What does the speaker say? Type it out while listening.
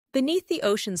Beneath the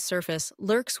ocean's surface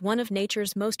lurks one of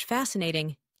nature's most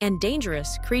fascinating and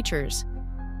dangerous creatures,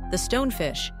 the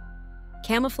stonefish.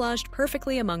 Camouflaged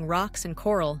perfectly among rocks and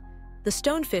coral, the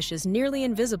stonefish is nearly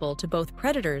invisible to both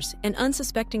predators and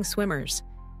unsuspecting swimmers.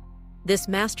 This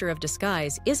master of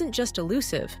disguise isn't just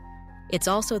elusive, it's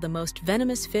also the most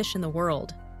venomous fish in the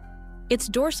world. Its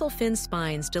dorsal fin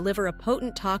spines deliver a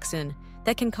potent toxin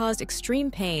that can cause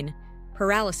extreme pain,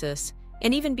 paralysis,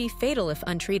 and even be fatal if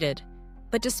untreated.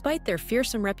 But despite their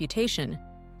fearsome reputation,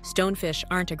 stonefish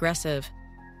aren't aggressive.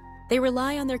 They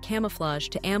rely on their camouflage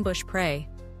to ambush prey,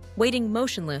 waiting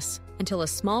motionless until a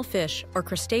small fish or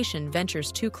crustacean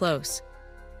ventures too close.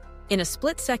 In a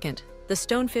split second, the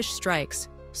stonefish strikes,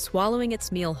 swallowing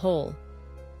its meal whole.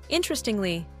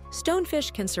 Interestingly,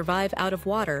 stonefish can survive out of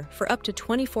water for up to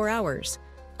 24 hours,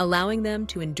 allowing them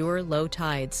to endure low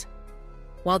tides.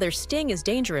 While their sting is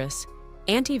dangerous,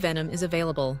 anti-venom is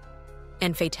available,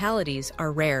 and fatalities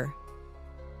are rare.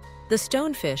 The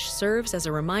stonefish serves as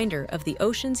a reminder of the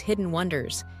ocean's hidden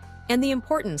wonders and the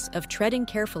importance of treading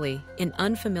carefully in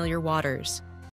unfamiliar waters.